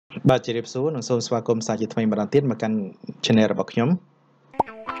បាទជម្រាបសួរនិងសូមស្វាគមន៍សាជាថ្មីម្ដងទៀតមកកាន់ channel របស់ខ្ញុំ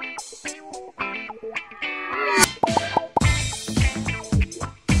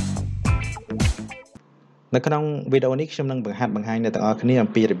នៅក្នុងវីដេអូនេះខ្ញុំនឹងបង្ហាញអ្នកទាំងអស់គ្នាអំ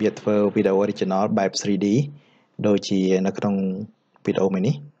ពីរបៀបធ្វើវីដេអូ original បែប 3D ដូចជានៅក្នុងវីដេអូមួយ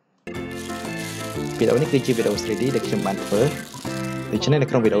នេះវីដេអូនេះគឺជាវីដេអូ 3D ដែលខ្ញុំបានធ្វើដូច្នេះនៅ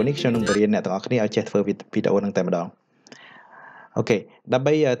ក្នុងវីដេអូនេះខ្ញុំនឹងបរៀនអ្នកទាំងអស់គ្នាឲ្យចេះធ្វើវីដេអូនឹងតែម្ដងអូខេដើម្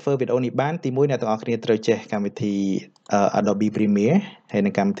បីធ្វើវីដេអូនេះបានទី1អ្នកទាំងអស់គ្នាត្រូវចេះកម្មវិធី Adobe Premiere ហើយនិ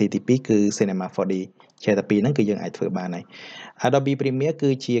ងកម្មវិធីទី2គឺ Cinema 4D ចេះតែពីរហ្នឹងគឺយើងអាចធ្វើបានហើយ Adobe Premiere គឺ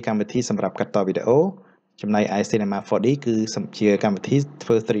ជាកម្មវិធីសម្រាប់កាត់តវីដេអូចំណែកឯ Cinema 4D គឺជាកម្មវិធីធ្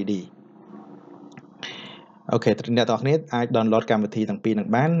វើ 3D អូខេអ្នកទាំងអស់គ្នាអាច download កម្មវិធីទាំងពីរហ្នឹង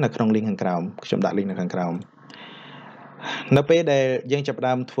បាននៅក្នុង link ខាងក្រោមខ្ញុំដាក់ link នៅខាងក្រោមនៅពេលដែលយើងចាប់ផ្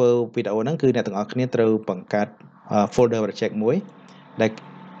ដើមធ្វើវីដេអូហ្នឹងគឺអ្នកទាំងអស់គ្នាត្រូវបង្កើត folder project មួយដែល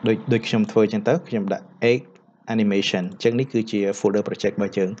ដូចខ្ញុំធ្វើអញ្ចឹងទៅខ្ញុំដាក់ egg animation អញ្ចឹងនេះគឺជា folder project រប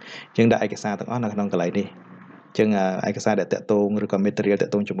ស់យើងដាក់ឯកសារទាំងអស់នៅក្នុងកន្លែងនេះអញ្ចឹងឯកសារដែលតាក់ទងឬក៏ material តា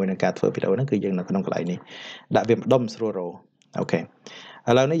ក់ទងជាមួយនឹងការធ្វើវីដេអូហ្នឹងគឺយើងនៅក្នុងកន្លែងនេះដាក់វាម្ដុំស្រួលរកអូខេឥ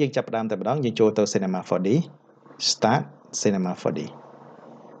ឡូវនេះយើងចាប់ផ្ដើមតែម្ដងយើងចូលទៅ Cinema 4D start Cinema 4D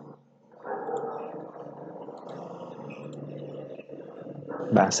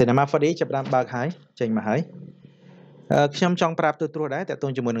បាទ Cinema 4D ចាប់ផ្ដើមបើកហើយចេញមកហើយខ្ញុំចង់ប្រាប់ទូៗដែរតាក់ទ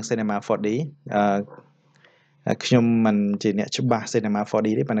ងជាមួយនឹង Cinema 4D ខ្ញុំមិនជាអ្នកច្បាស់ Cinema 4D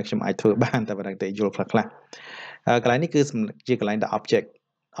ទេប៉ុន្តែខ្ញុំអាចធ្វើបានតែប៉ុណ្្នឹងទេយល់ខ្លះៗកន្លែងនេះគឺជាកន្លែងដាក់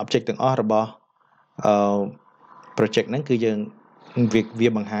object ទាំងអស់របស់project ហ្នឹងគឺយើងវា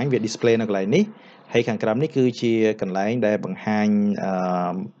បង្ហាញវា display នៅកន្លែងនេះហើយខាងក្រោមនេះគឺជាកន្លែងដែលបង្ហាញ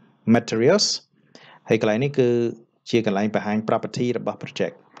materials ហើយកន្លែងនេះគឺជាកន្លែងបង្ហាញ property របស់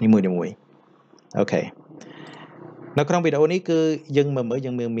project នីមួយៗអូខេនៅក្នុងវីដេអូនេះគឺយើងមើល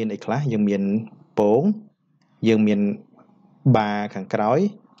យើងមានអីខ្លះយើងមានពងយើងមានបាខាងក្រោយ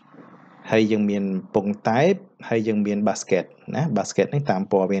ហើយយើងមានពងតែបហើយយើងមាន basket ណា basket នេះតាម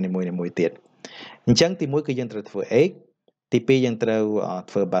ពណ៌វានីមួយទៀតអញ្ចឹងទី1គឺយើងត្រូវធ្វើ egg ទី2យើងត្រូវ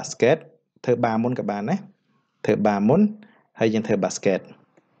ធ្វើ basket ធ្វើបាមុនក៏បានណាធ្វើបាមុនហើយយើងធ្វើ basket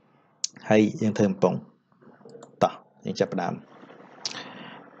ហើយយើងធ្វើពងតោះយើងចាប់ផ្ដើម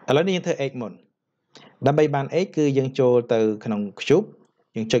ឥឡូវនេះយើងធ្វើ egg មុនដើម្បីបាន egg គឺយើងចូលទៅក្នុង cube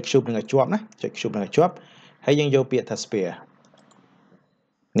យើងចុច cube នឹងឲ្យជាប់ណាចុច cube នឹងឲ្យជាប់ហើយយើងយកពាក្យថា sphere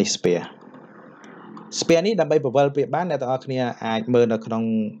នេះ sphere នេះដើម្បីបង្វិលពាក្យបានអ្នកទាំងអស់គ្នាអាចមើលនៅក្នុង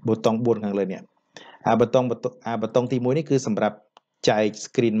ប៊ូតុង4ខាងលើនេះប៊ូតុងទី1នេះគឺសម្រាប់ចែក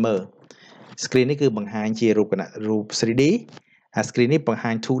screen មើល screen នេះគឺបង្ហាញជារូប 3D អា screen នេះបង្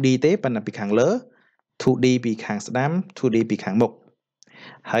ហាញ 2D ទេប៉ុន្តែពីខាងលើ 2D ពីខាងស្ដាំ 2D ពីខាងមុខ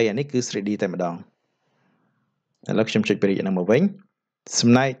ហើយអានេះគឺ 3D តែម្ដងឥឡូវខ្ញុំចុចបរិយានឹងមកវិញ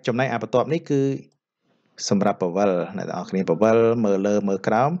ចំណែកអាបន្ទាប់នេះគឺសម្រាប់បង្វិលអ្នកទាំងអស់គ្នាបង្វិលមើលលើមើល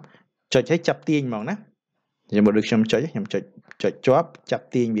ក្រោមចុចឲ្យចាប់ទាញហ្មងណាខ្ញុំមកដូចខ្ញុំចុចជាប់ចាប់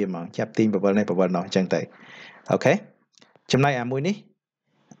ទាញវាហ្មងចាប់ទាញបង្វិលនេះបង្វិលនោះអញ្ចឹងទៅអូខេចំណែកអាមួយ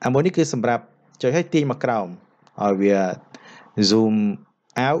នេះគឺសម្រាប់ចុចឲ្យទាញមកក្រោមឲ្យវា zoom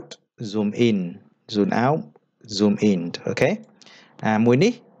out zoom in zoom out zoom in អូខេអាមួយ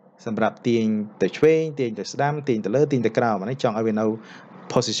នេះសម្រាប់ទាញទៅឆ្វេងទាញទៅស្ដាំទាញទៅលើទាញទៅក្រោមអានេះចង់ឲ្យវានៅ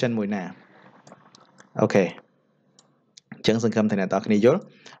position មួយណាអូខេអញ្ចឹងសង្ឃឹមថាអ្នកនរគ្នាយល់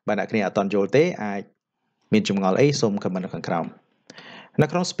បើអ្នកគ្នាអត់ទាន់យល់ទេអាចមានចម្ងល់អីសូម comment នៅខាងក្រោមនៅ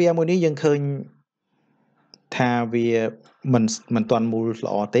ក្នុង sphere មួយនេះយើងឃើញថាវាមិនទាន់មូល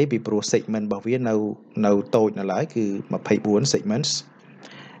ល្អទេពីព្រោះ segment របស់វានៅតូចនៅឡើយគឺ24 segments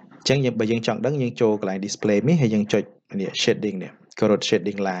អញ្ចឹងបើយើងចង់ដឹងយើងចូលកន្លែង display នេះហើយយើងចុចនេះ shading នេះ correct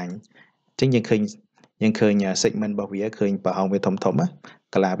shading line អញ្ចឹងយើងឃើញ segment របស់វាឃើញប្រហោងវាធំណា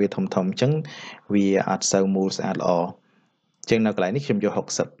កាឡាវាធំអញ្ចឹងវាអត់សូវមូលស្អាតល្អអញ្ចឹងនៅកន្លែងនេះខ្ញុំយក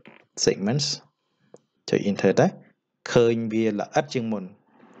60 segments ចុច enter ទៅឃើញវាល្អិតជាងមុន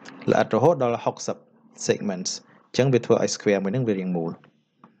ល្អិតរហូតដល់60 segments អញ្ចឹងវាធ្វើឲ្យ square មួយហ្នឹងវារាងមូល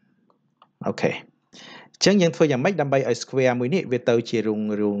អូខេអញ្ចឹងយើងធ្វើយ៉ាងម៉េចដើម្បីឲ្យ square មួយនេះវាទៅជារូ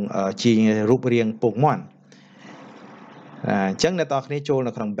បរាងពងមាន់អញ្ចឹងអ្នកនរគ្នាចូល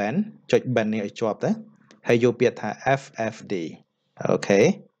នៅក្នុង band ចុច band នេះឲ្យជាប់ទៅហើយយកពាក្យថា FFD អូខេ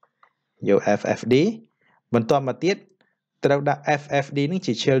យក FFD បន្ទាប់មកទៀតត្រូវដាក់ FFD នឹង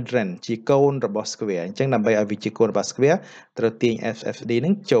ជា children ជាកូនរបស់ square អញ្ចឹងដើម្បីឲ្យវាជាកូនរបស់ square ត្រូវទាញ FFD នឹ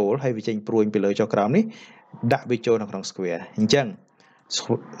ងចូលហើយវាចេញព្រួយពីលើចុះក្រោមនេះដាក់វាចូលនៅក្នុង square អញ្ចឹង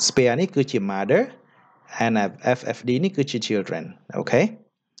sphere នេះគឺជា mother and FFD នេះគឺជា children អូខេ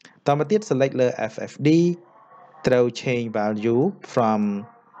តមកទៀត select លើ FFD ត្រូវ change value from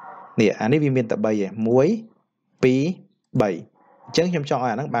នេះអានេះវាមានតែ3ឯង1 2 3អ ចឹងខ្ញុំចង់ឲ្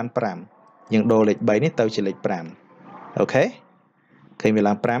យអាហ្នឹងបាន5យើងដូរលេខ3នេះទៅជាលេខ5អូខេឃើញវា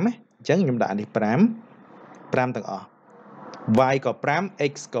ឡើង5ហ្នឹងអញ្ចឹងខ្ញុំដាក់នេះ5ទាំងអស់ y ក៏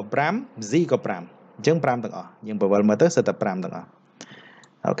5 x ក៏5 z ក៏5អញ្ចឹង5ទាំងអស់យើងបវលមើលទៅសិតតែ5ទាំងអស់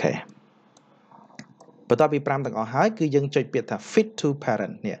អូខេបន្ទាប់ពី5ទាំងអស់ហើយគឺយើងចុចពាក្យថា fit to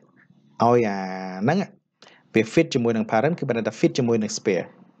parent នេះឲ្យអាហ្នឹងវា fit ជាមួយនឹង parent គឺបានថា fit ជាមួយនឹង spare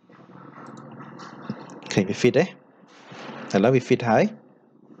ឃើញវា fit ទេឥឡូវវា fit ហើយ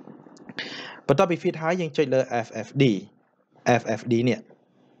បន្ទាប់ពី fit ហើយយើងចុចលើ FFD នេះ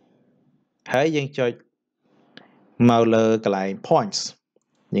ហើយយើងចុចមកលើកន្លែង points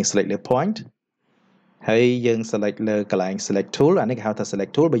យើង select លើ point ហើយយើង select លើកន្លែង select tool អានេះគេហៅថា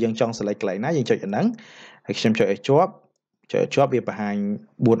select tool បើយើងចង់ select កន្លែងណាយើងចុចអាហ្នឹងហើយខ្ញុំចុចឲ្យជាប់វាបង្ហាញ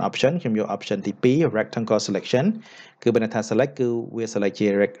4 option ខ្ញុំយក option ទី2 rectangle selection គឺបើថា select គឺវា select ជា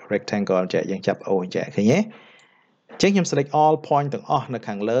rectangle ចេះយើងចាប់អូចេះឃើញទេអញ្ចឹងខ្ញុំ select all point ទាំងអស់នៅ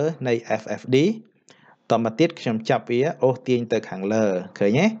ខាងលើនៃ FFD តមកទៀតខ្ញុំចាប់វាអូសទាញទៅខាងលើឃើ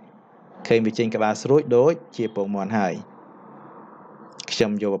ញទេឃើញវាចេញក្បាលស្រួចដូចជាពងមាន់ហើយខ្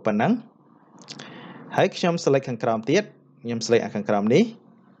ញុំយកប៉ុណ្ណឹងហើយខ្ញុំ select ខាងក្រោមទៀតខ្ញុំ select ខាងក្រោមនេះ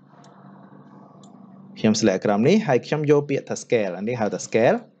ខ្ញុំ select ក្រោមនេះហើយខ្ញុំយកពាក្យថា scale អានេះហៅថា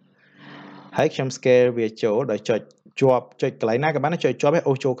scale ហើយខ្ញុំ scale វាចូលដោយចុចជាប់ចុចកន្លែងណាក៏បានចុចជាប់ឲ្យ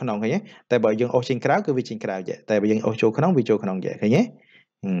អូសចូលក្នុងឃើញទេតែបើយើងអូសចេញក្រៅគឺវាចេញក្រៅចេះតែបើយើងអូសចូលក្នុងវាចូលក្នុងចេះឃើញទេ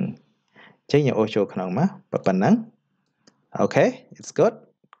ចេញយើងអូសចូលក្នុងមកប៉ុណ្ណឹងអូខេ it's good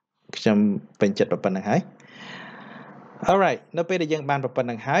ខ្ញុំពេញចិត្តប៉ុណ្ណឹងហើយ alright នៅពេលដែលយើងបានប៉ុណ្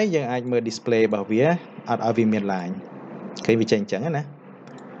ណឹងហើយយើងអាចមើល display របស់វាអត់ឲ្យវាមាន line ឃើញវាចេញអញ្ចឹងណា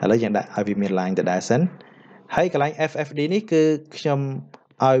ឥឡូវយើងដាក់ឲ្យវាមាន line ទៅដែរសិនហើយកន្លែង FFD នេះគឺខ្ញុំ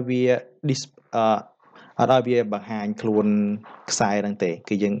ឲ្យវាអត់ឲ្យវាបង្ហាញខ្លួនខ្សែហ្នឹងទេ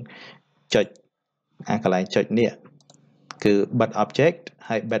គឺយើងចុចអាកន្លែងចុចនេះគឺបិទ object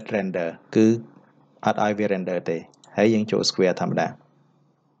ហើយបិទ render គឺអត់ឲ្យវា render ទេហើយយើងចូល square ធម្មតាឥ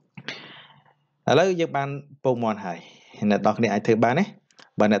ឡូវយើងបានពងមាន់ហើយអ្នកនរគ្នាអាចធ្វើបានទេ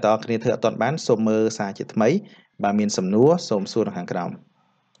បើអ្នកនរគ្នាធ្វើអត់ទាន់បានសូមមើលសារជាថ្មីបើមានសំណួរសូមសួរនៅខាងក្រោម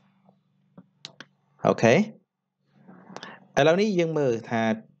អូខេឥឡូវនេះយើងមើលថា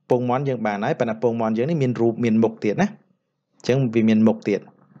ពងមាន់យើងបានហើយប៉ុន្តែពងមាន់យើងនេះមានរូបមានមុខទៀតណាអញ្ចឹងវាមានមុខទៀត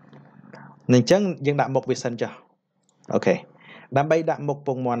អញ្ចឹងយើងដាក់មុខវាសិនចុះអូខេដើម្បីដាក់មុខព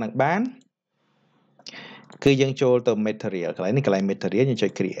ងមាន់នឹងបានគឺយើងចូលទៅ material កន្លែងនេះកន្លែង material យើងចុ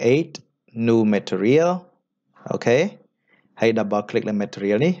ច create new material អូខេហើយ double click លើ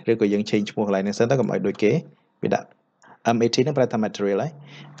material នេះឬក៏យើង change ឈ្មោះកន្លែងនេះសិនទៅកុំឲ្យដូចគេវាដាក់ M18 ហ្នឹងប្រែថា material ហើយ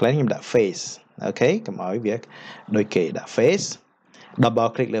កន្លែងខ្ញុំដាក់ face អូខេកុំឲ្យវាដូចគេដាក់ face double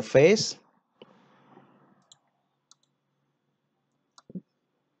click លើ face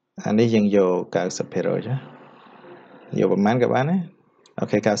អានេះយើងយក90%ចាយកប្រហែលក៏បានដែរអូ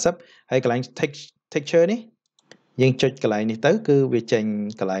ខេ90ហើយកន្លែង texture នេះយើងចុចកន្លែងនេះទៅគឺវាចេញ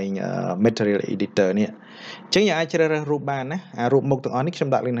កន្លែង material editor នេះអញ្ចឹងយើងអាចជ្រើសរើសរូបបានណាអារូបមុខទាំងអស់នេះខ្ញុំ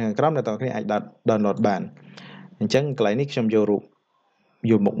ដាក់លេខនៅខាងក្រោមអ្នកទាំងអស់គ្នាអាច download បានអញ្ចឹងកន្លែងនេះខ្ញុំយករូប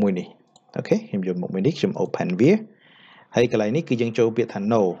យកមុខមួយនេះអូខេខ្ញុំយកមុខមួយនេះខ្ញុំ open វាហើយកន្លែងនេះគឺយើងចូលពាក្យថា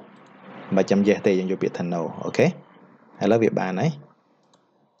no មិនចាំ yes ទេយើងយកពាក្យថា no អូខេឥឡូវវាបានហើយ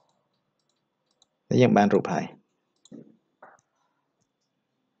យើងបានរូបហើយ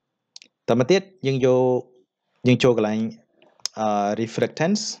តមកទៀតយើងចូលកន្លែង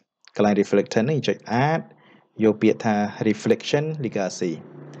reflectance កន្លែង reflectance នេះចុច add យកពាក្យថា reflection legacy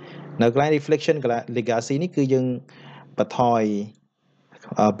នៅកន្លែង reflection legacy នេះគឺយើងបន្ថយ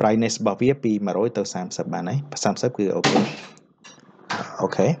brightness របស់វាពី100ទៅ30បានហើយ30គឺអូ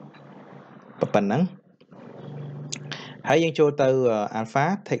ខេប៉ុណ្ណឹងហើយយើងចូលទៅ alpha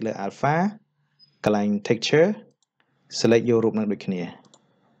take លើ alpha កន្លែង texture select យករូបនឹងដូចគ្នា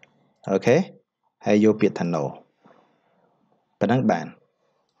អូខេហើយយកពាក្យថា no ប៉ុណ្ណឹងបាន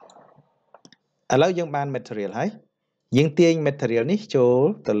ឥឡូវយើងបាន material ហើយយើងទាញ material នេះចូល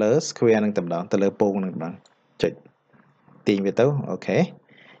ទៅលើ square នឹងតែម្ដងទៅលើពងនឹងម្ដងចុចទាញវាទៅអូខេ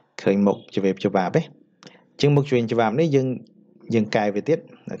ឃើញមុខជ្រាបច្បាប់ទេជាងមុខជ្រាបច្បាប់នេះយើងកែវាទៀត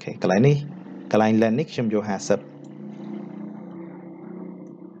អូខេកន្លែងនេះកន្លែង lens នេះខ្ញុំយក50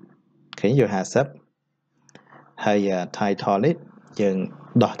ឃើញយក50ហើយ title នេះយើង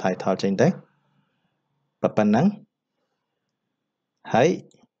ដោះ title ចេញទៅប៉ុណ្ណឹងហើយ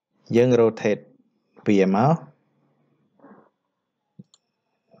យើង rotate វាមក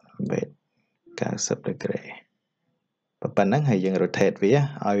wait 90 degree ប៉ុណ្ណឹងហើយយើង rotate វា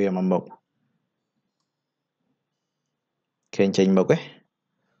ឲ្យវាមកមុខឃើញចេញមុខទេ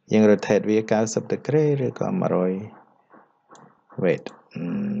យើង rotate វា90 degree ឬក៏100 wait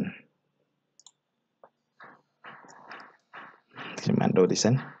ខ្ញុំបានដូរទីសិ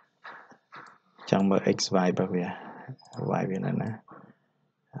នចង់មើល x y របស់វា y វានៅណា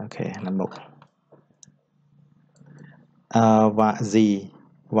អូខេនៅមុខz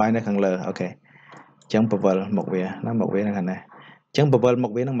y នៅខាងលើអូខេអញ្ចឹងបវលមុខវាណាមុខវានៅខាងណាអញ្ចឹងបវលមុ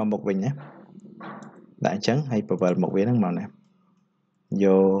ខវានឹងមកមុខវិញណាដាក់អញ្ចឹងហើយបវលមុខវានឹងមកណាយ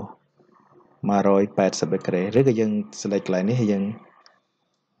ក180 degree ឬក៏យើង select កន្លែងនេះហើយយើង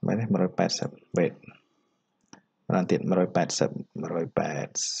មែនទេ180 wait ម្ដងទៀត180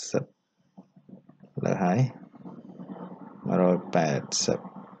លើហើយ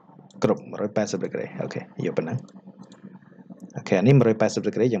180គ្រប់180 degree អូខេយកប៉ុណ្ណឹងអូខេអានេះ180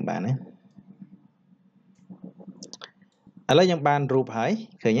 degree យើងបានណាឥឡូវយើងបានរូបហើយ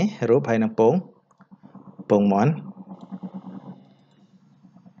ឃើញទេរូបហើយនឹងពងមាន់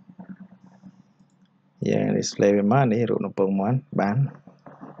យើង display វាមកនេះរូបនឹងពងមាន់បាន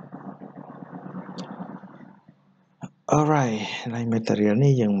alright កន្លែង material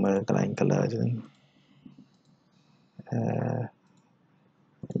នេះយើងមើលកន្លែង color ចឹង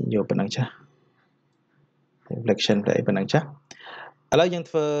យកប៉ុណ្ណឹងចាស់ reflection ទៅប៉ុណ្ណឹងចាស់ឥឡូវយើង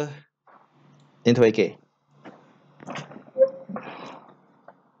ធ្វើអីគេ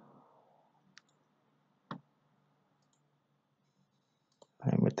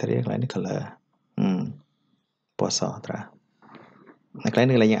ហើយ material កន្លែងនេះ color ពណ៌សត្រានៅកន្លែង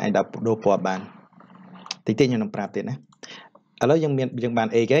នេះយើងអាចដូរពណ៌បានតិចខ្ញុំនឹងប្រាប់ទៀតណាឥឡូវយើងបាន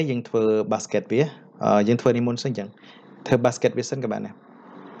អីគេយើងធ្វើ basket វាយើងធ្វើនេះមុនសិនអញ្ចឹងធ្វើ basket វាសិនក៏បានដែ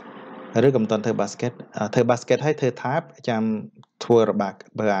រឬក៏មិនទាន់ធ្វើ basket ធ្វើ basket ហើយធ្វើ tab ចាំធ្វើរបាក់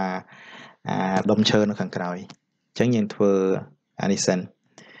បើអាដុំឈើនៅខាងក្រោយអញ្ចឹងយើងធ្វើអានេះសិន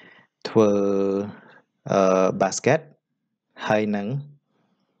ធ្វើ basket ហើយនឹង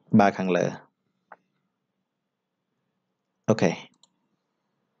បាខាងលើអូខេ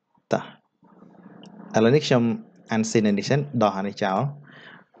តោះឥឡូវនេះខ្ញុំ unseen edition ដោះអានេះចោល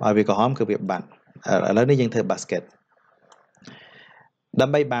ឲ្យវាក្រហមគឺវាបាត់ឥឡូវនេះយើងធ្វើ basket ដើ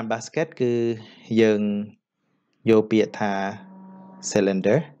ម្បីបាន basket គឺយើងយកពាក្យថា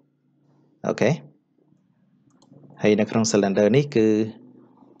cylinder អូខេហើយនៅក្នុង cylinder នេះគឺ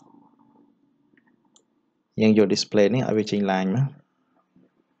យើងយក display នេះឲ្យវាចេញឡើងមក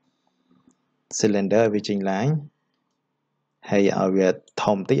cylinder ឲ្យវាចេញឡើងហើយឲ្យវា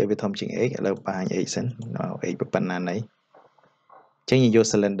ធំតិចឲ្យវាធំជាង x ឥឡូវបង្ហាញ x សិន x ប៉ុណ្ណាណីអញ្ចឹងយើងយក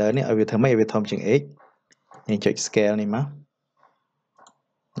cylinder នេះឲ្យវាធ្វើម៉េចឲ្យវាធំជាង x យើងចុច scale នេះមក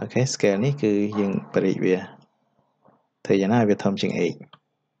អូខេ scale នេះគឺយើងបរិចវាធ្វើយ៉ាងណាឲ្យវាធំជាង x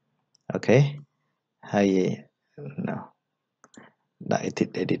អូខេហើយដាក់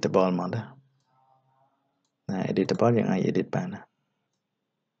editable មកណា editable យើងអាច edit បានណា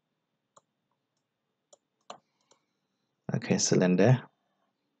អូខេ cylinder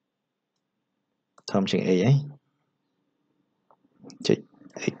ធំជាង x ហីចុច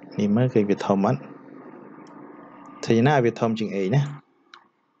x នេះមើលគឺវាធំអត់ធ្វើយ៉ាងណាឲ្យវាធំជាង x ណា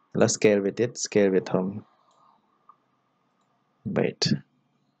ឥឡូវ scale វាទៀត scale វាធំ wait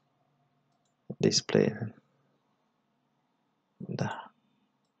display ដាក់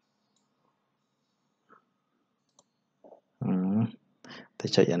ទៅ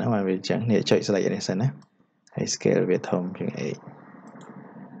ចុចអានោះមកវាចឹងនេះចុច select នេះសិនណាហើយ scale វាធំជាង x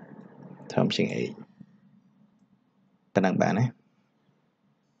ធំជាង x ប៉ុណ្ណឹងបានណា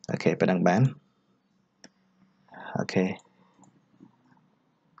អូខេប៉ុណ្ណឹងបានអូខេ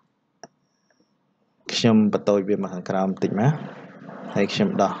ខ្ញុំបន្ទោចវាមកខាងក្រោមបន្តិចមកហើយខ្ញុំ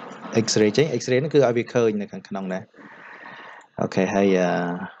ដោះ x-ray ចេញ x-ray នេះគឺឲ្យវាឃើញនៅខាងក្នុងដែរអូខេហើយ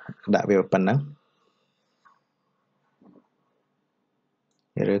ដាក់វាប៉ុណ្ណឹង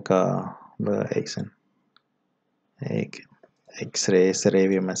ឬក៏មើល x សិន x-ray សេរី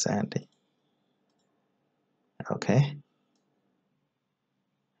វាមកស្អាតតិចអូខេ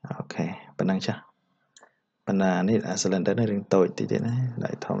ប៉ុណ្ណឹងចាស់ប៉ុន្តែនេះអា cylinder នេះរៀងតូចតិចទៀតណាដា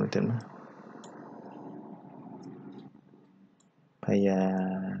ក់ធំតិចទៀតមកហើយ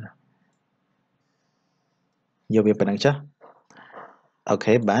យកវាប៉ុណ្ណឹងចាស់អូ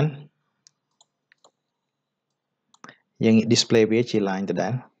ខេបានយើង display វាជា line ដដែ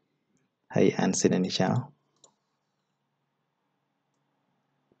លហើយ unseen នេះចោល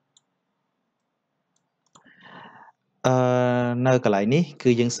នៅកន្លែងនេះគឺ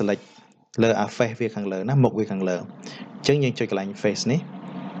យើង select លើ face វាខាងលើណាមុខវាខាងលើអញ្ចឹងយើងចុចកន្លែង face នេះ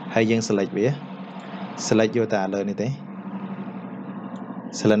ហើយយើង select វា select យកតែលើនេះទេ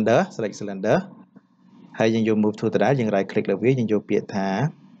cylinder select cylinder ហើយយើងយក move to ដដែលយើង right click លើវាយើងយកពាក្យថា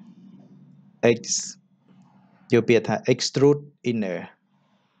extrude inner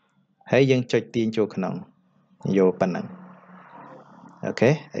ហើយយើងចុចទាញចូលក្នុងយកប៉ុណ្ណឹងអូខេ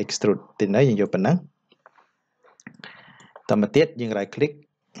extrude inner យើងយកប៉ុណ្ណឹង តមកទៀតយើង right click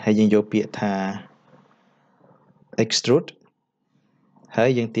ហើយយើងយកពាក្យថា extrude ហើយ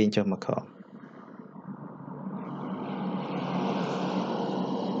យើងទាញចុះមកខម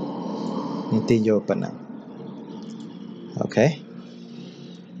យើងទាញយកប៉ុណ្ណឹងអូខេឥ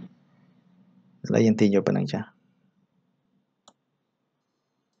ឡូវយើងទាញយកប៉ុណ្ណឹងចា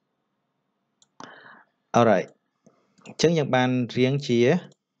alright អញ្ចឹងយើងបានរៀងជា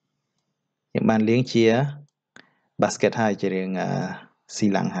basket ហើយជារៀងស៊ី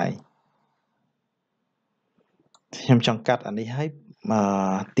ឡាំងហើយខ្ញុំចង់កាត់អានេះឲ្យ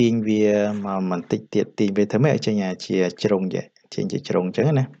ទាញវាមកបន្តិចទៀតទាញវាធ្វើម៉េចឲ្យចេញជាជ្រុងចេញជាជ្រុងអញ្ចឹង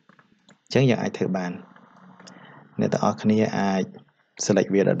ណាអញ្ចឹងយើងអាចធ្វើបានអ្នកទាំងអស់គ្នាអាច select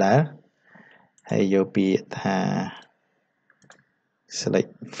វាដដែលហើយយកពាក្យថា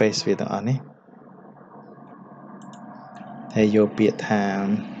select face វាទាំងអស់នេះហើយយកពាក្យថា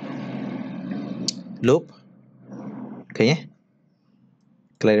loop ឃើញទេ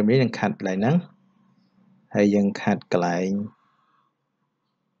កន្លែងនេះយើងខាត់កន្លែងហ្នឹងហើយយើងខាត់កន្លែង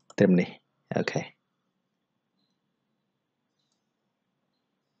ត្រឹមនេះអូខេ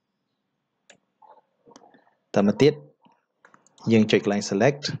តមកទៀតយើងចុចកន្លែង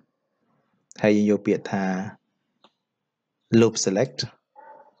select ហើយយើងយកពាក្យថា loop select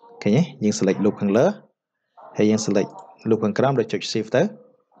ឃើញទេយើង select loop ខាងលើហើយយើង select loop ខាងក្រោមដោយចុច shift ទៅ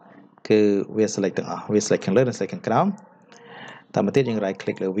គឺវា select ទាំងអស់វា select ខាងលើនិង select ខាងក្រោមតមកទៀតយើង right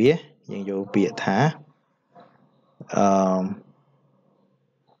click លើវាយើងយកពាក្យថា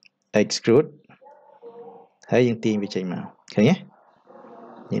extrude ហើយយើងទាញវាចេញមកឃើញទេ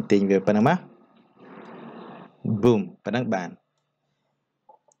យើងទាញវាប៉ុណ្ណឹងមក boom ប៉ុណ្ណឹងបាន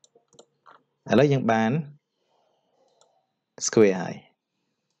ឥឡូវយើងបាន square ហើយ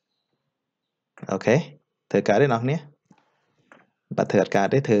អូខេធ្វើកើតទេអ្នកនរគ្នាបើធ្វើអត់កើត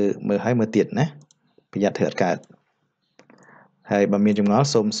ទេធ្វើមើលឲ្យមើលទៀតណាប្រយ័ត្នធ្វើអត់កើតហើយបើមានចម្ងល់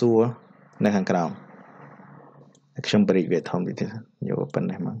សូមសួរនៅខាងក្រោមខ្ញុំបរិយាវាធំតិចទៀតយកប៉ុណ្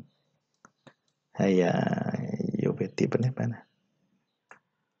ណេះមកហើយយកវាទៀតប៉ុណ្ណេះបានណា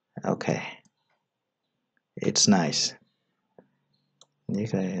អូខេ it's nice នេះ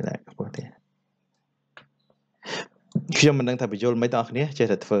គឺដាក់ខ្ពស់ទៀតខ្ញុំមិនដឹងថាបញ្យល់មិនដល់គ្នាចេះ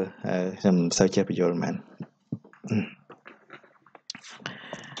តែធ្វើខ្ញុំមិនសូវចេះបញ្យល់មែន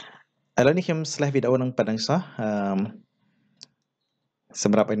ឥឡូវនេះខ្ញុំ slash វីដេអូនឹងប៉ុណ្្នឹងសោះស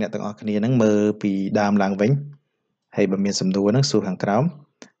ម្រាប់ឲ្យអ្នកទាំងអស់គ្នានឹងមើលពីដើមឡើងវិញហើយបើមានសំណួរនឹងសួរខាងក្រោម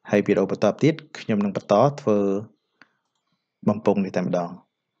ហើយវីដេអូបន្តទៀតខ្ញុំនឹងបន្តធ្វើបំពង់នេះតែម្ដង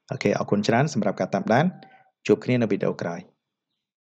អូខេអរគុណច្រើនសម្រាប់ការតាមដានជួបគ្នានៅវីដេអូក្រោយ